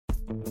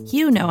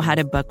You know how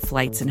to book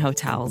flights and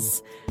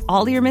hotels.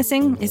 All you're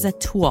missing is a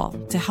tool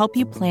to help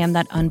you plan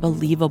that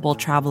unbelievable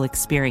travel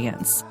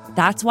experience.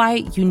 That's why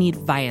you need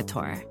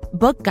Viator.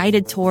 Book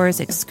guided tours,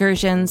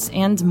 excursions,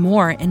 and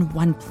more in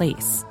one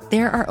place.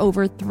 There are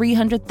over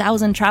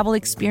 300,000 travel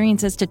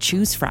experiences to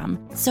choose from,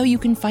 so you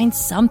can find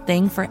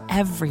something for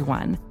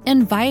everyone.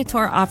 And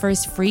Viator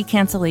offers free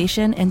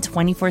cancellation and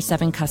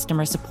 24/7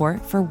 customer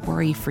support for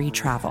worry-free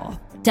travel.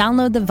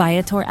 Download the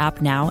Viator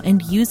app now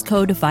and use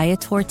code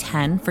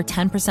Viator10 for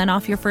 10%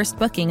 off your first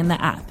booking in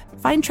the app.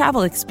 Find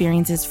travel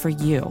experiences for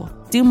you.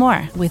 Do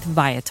more with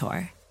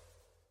Viator.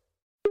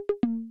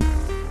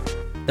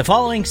 The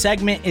following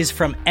segment is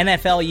from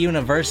NFL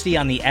University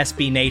on the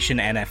SB Nation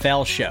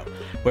NFL Show,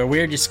 where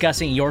we're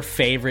discussing your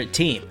favorite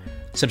team.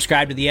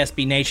 Subscribe to the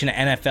SB Nation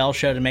NFL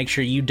Show to make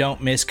sure you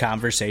don't miss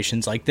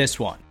conversations like this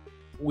one.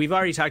 We've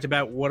already talked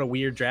about what a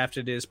weird draft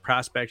it is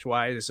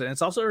prospect-wise, and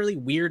it's also a really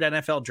weird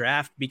NFL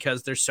draft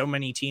because there's so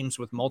many teams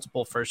with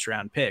multiple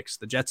first-round picks.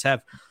 The Jets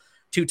have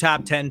 2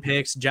 top 10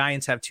 picks,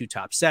 Giants have 2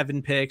 top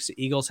 7 picks,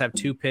 Eagles have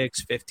 2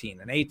 picks, 15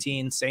 and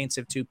 18, Saints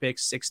have 2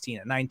 picks, 16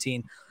 and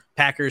 19,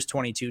 Packers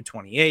 22,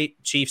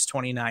 28, Chiefs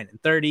 29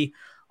 and 30,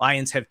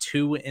 Lions have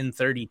 2 and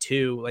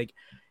 32. Like,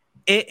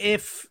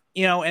 if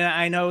you know, and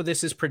I know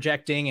this is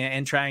projecting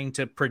and trying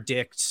to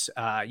predict,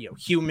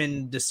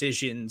 human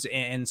decisions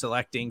in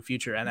selecting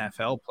future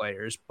NFL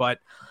players. But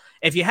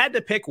if you had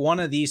to pick one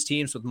of these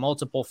teams with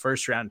multiple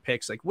first round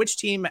picks, like which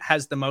team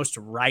has the most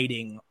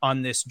riding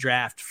on this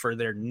draft for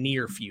their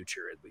near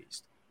future, at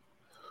least?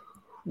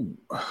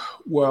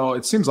 Well,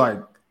 it seems like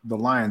the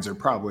Lions are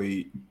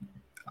probably,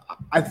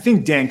 I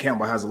think Dan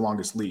Campbell has the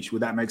longest leash.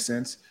 Would that make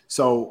sense?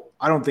 So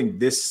I don't think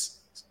they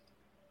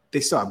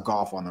still have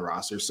Goff on the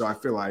roster. So I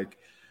feel like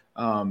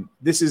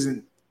this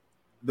isn't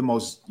the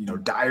most,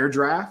 dire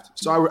draft.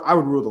 So I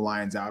would rule the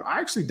Lions out. I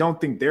actually don't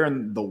think they're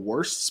in the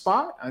worst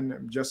spot.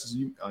 And just as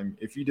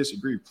if you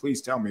disagree,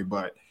 please tell me.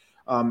 But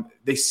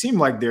they seem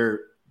like they're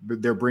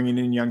bringing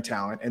in young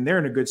talent, and they're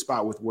in a good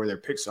spot with where their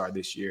picks are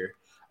this year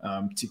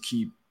to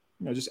keep,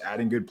 just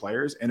adding good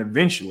players. And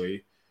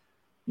eventually,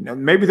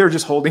 maybe they're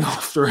just holding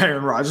off for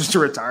Aaron Rodgers to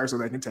retire so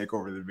they can take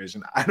over the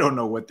division. I don't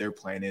know what their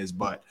plan is,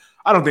 but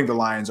I don't think the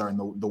Lions are in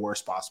the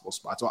worst possible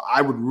spot. So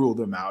I would rule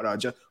them out.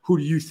 Who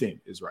do you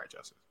think is right,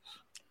 Justin?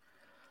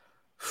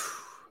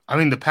 I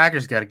mean, the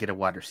Packers got to get a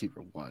wide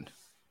receiver 1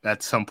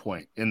 at some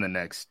point in the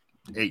next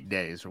 8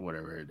 days or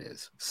whatever it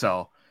is.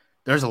 So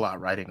there's a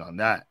lot riding on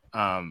that.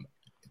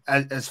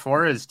 As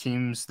far as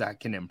teams that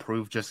can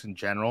improve just in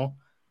general,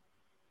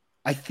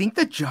 I think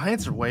the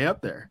Giants are way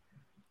up there.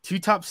 2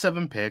 top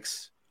 7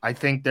 picks. I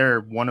think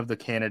they're one of the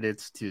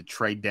candidates to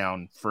trade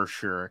down for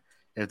sure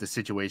if the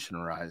situation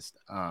arises.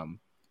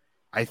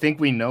 I think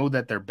we know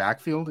that their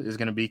backfield is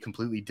going to be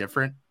completely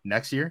different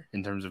next year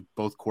in terms of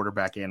both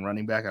quarterback and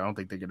running back. I don't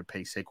think they're going to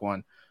pay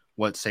Saquon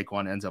what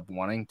Saquon ends up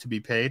wanting to be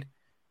paid.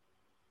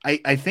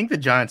 I think the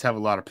Giants have a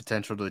lot of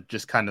potential to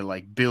just kind of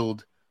like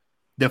build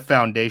the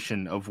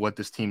foundation of what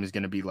this team is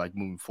going to be like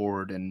moving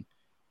forward. And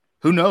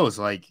who knows,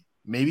 like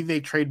maybe they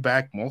trade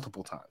back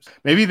multiple times.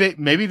 Maybe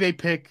they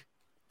pick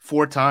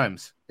 4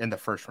 times in the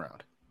first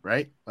round,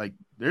 right? Like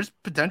there's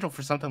potential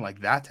for something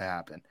like that to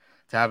happen,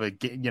 to have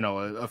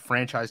a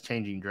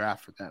franchise-changing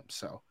draft for them.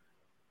 So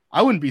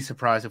I wouldn't be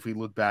surprised if we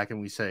look back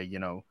and we say,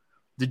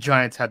 the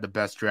Giants had the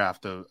best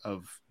draft of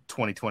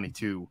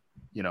 2022,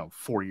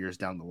 4 years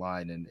down the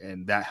line,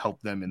 and that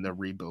helped them in their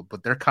rebuild.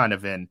 But they're kind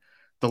of in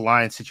the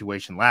Lions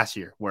situation last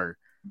year where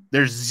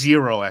there's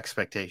 0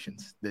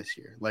 expectations this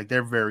year. Like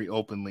they're very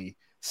openly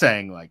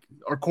saying like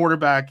our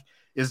quarterback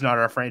is not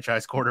our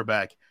franchise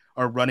quarterback.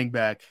 Our running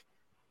back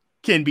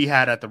can be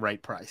had at the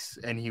right price.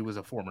 And he was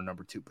a former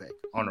number 2 pick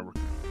on a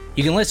rookie.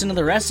 You can listen to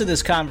the rest of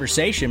this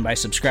conversation by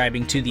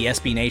subscribing to the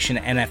SB Nation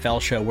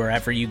NFL Show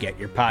wherever you get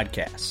your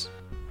podcasts.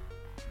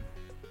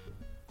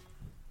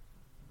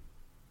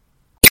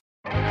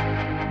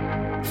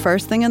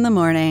 First thing in the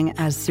morning,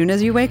 as soon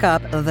as you wake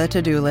up, the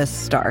to-do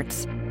list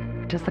starts.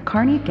 Does the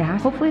car need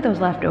gas? Hopefully those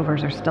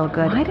leftovers are still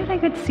good. Why did I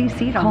get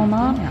CC'd on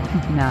Mom?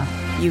 No,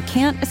 you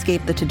can't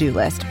escape the to-do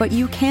list, but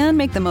you can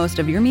make the most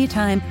of your me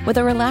time with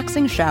a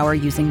relaxing shower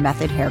using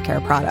Method Hair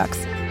Care products.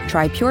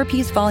 Try Pure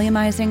Peace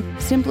Volumizing,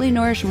 Simply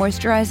Nourish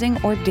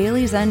Moisturizing, or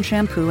Daily Zen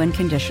Shampoo and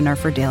Conditioner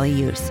for daily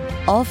use.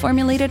 All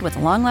formulated with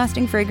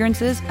long-lasting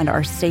fragrances and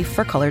are safe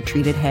for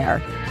color-treated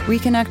hair.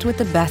 Reconnect with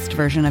the best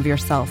version of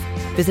yourself.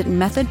 Visit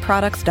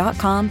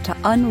methodproducts.com to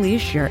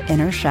unleash your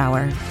inner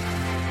shower.